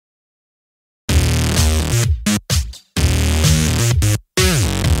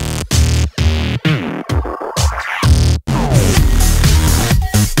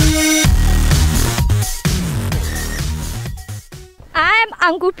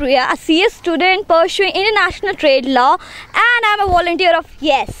ANKU PRIYA, a CS student pursuing international trade law, and I'm a volunteer of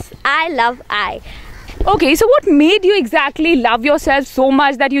Yes, I Love I. Okay, so what made you exactly love yourself so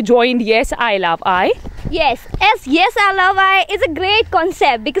much that you joined Yes, I Love I? Yes, I Love I is a great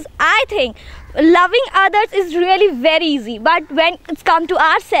concept because I think loving others is really very easy, but when it's come to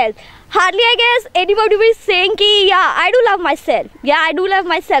ourselves, hardly I guess anybody will be saying ki, yeah, I do love myself. Yeah, I do love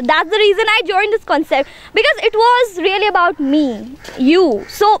myself. That's the reason I joined this concept, because it was really about me, you.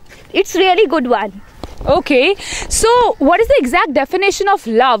 So it's really good one. Okay, so what is the exact definition of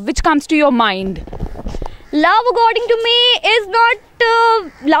love which comes to your mind? Love, according to me, is not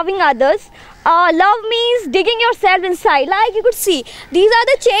loving others. Love means digging yourself inside. Like you could see, these are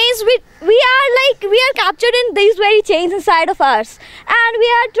the chains we are captured in these very chains inside of us, and we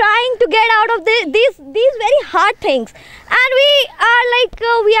are trying to get out of these very hard things. And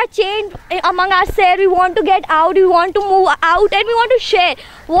we are chained among ourselves. We want to get out. We want to move out, and we want to share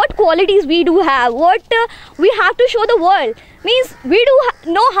what qualities we do have. What we have to show the world. Means we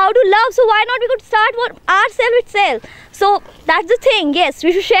do know how to love. So why not we could start ourselves itself? So that's the thing. Yes,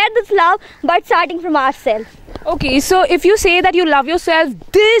 we should share this love, but starting from ourselves. Okay, so if you say that you love yourself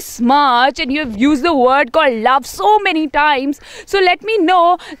this much and you have used the word called love so many times, so let me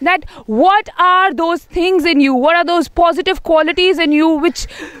know that what are those things in you, what are those positive qualities in you which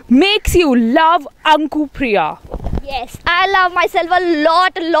makes you love ANKU PRIYA? Yes, I love myself a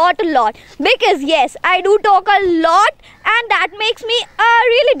lot. Because yes, I do talk a lot, and that makes me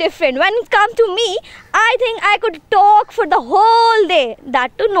really different. When it comes to me, I think I could talk for the whole day.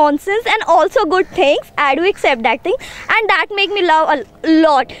 That too nonsense and also good things. I do accept that thing, and that make me love a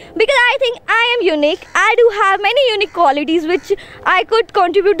lot. Because I think I am unique. I do have many unique qualities which I could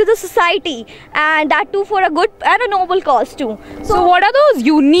contribute to the society, and that too for a good and a noble cause too. So what are those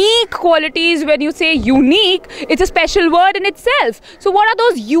unique qualities? When you say unique, it's a special word in itself. So what are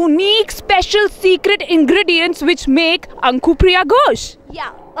those unique, special, secret ingredients which make ANKU PRIYA Ghosh?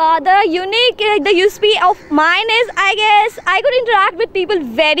 Yeah, the unique, the USP of mine is, I guess, I could interact with people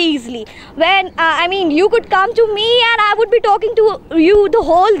very easily. When, you could come to me and I would be talking to you the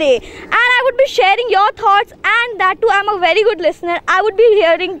whole day. And I would be sharing your thoughts, and that too, I'm a very good listener. I would be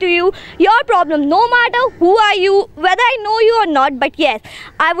hearing to you your problem, no matter who are you, whether I know you or not. But yes,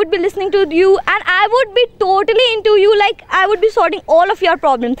 I would be listening to you, and I would be totally into you, like I would be sorting all of your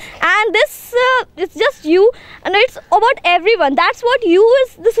problems. And this, it's just you, and it's about everyone. That's what you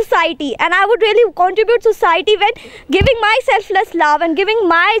is the society, and I would really contribute society when giving my selfless love and giving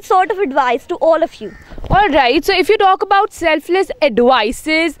my sort of advice to all of you. Alright, so if you talk about selfless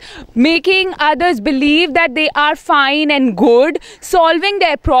advices, making others believe that they are fine and good, solving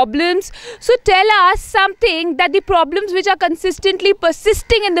their problems, so tell us something that the problems which are consistently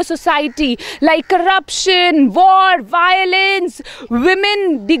persisting in the society, like corruption, war, violence,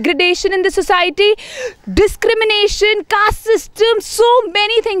 women degradation in the society, discrimination, caste system, so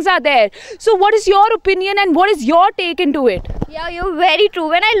many things are there. So what is your opinion and what is your take into it? Yeah, you're very true.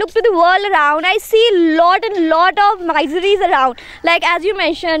 When I look to the world around, I see lot of miseries around. Like as you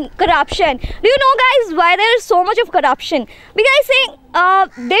mentioned, corruption. Do you know, guys, why there is so much of corruption? Because I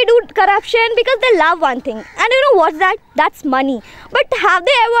think they do corruption because they love one thing. And you know what's that? That's money. But have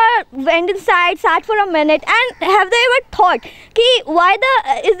they ever went inside, sat for a minute, and have they ever thought,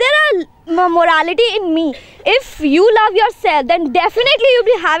 is there a morality in me? If you love yourself, then definitely you'll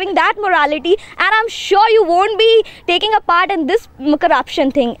be having that morality, and I'm sure you won't be taking a part in this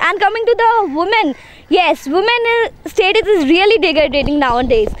corruption thing. And coming to the women, yes, women status is really degrading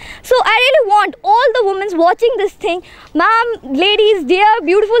nowadays. So I really want all the women watching this thing, ma'am, ladies, dear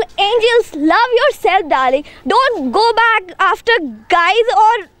beautiful angels, love yourself, darling. Don't go back after guys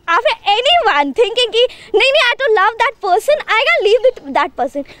or after anyone thinking ki nahi, I have to love that person, I can leave with that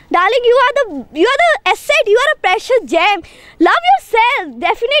person. Darling, you are the asset, you are a precious gem. Love yourself.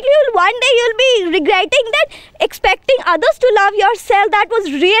 Definitely one day you'll be regretting that, expecting others to love yourself. That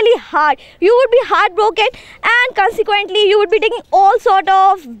was really hard. You would be heartbroken, and consequently you would be taking all sort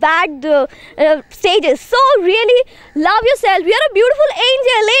of bad stages. So really love yourself. You are a beautiful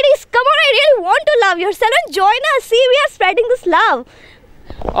angel. Ladies, come on, I really want to love yourself and join us. See, we are spreading this love.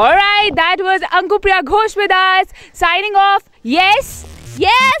 Alright, that was ANKU PRIYA Ghosh with us, signing off. Yes,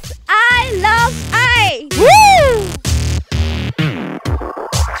 yes.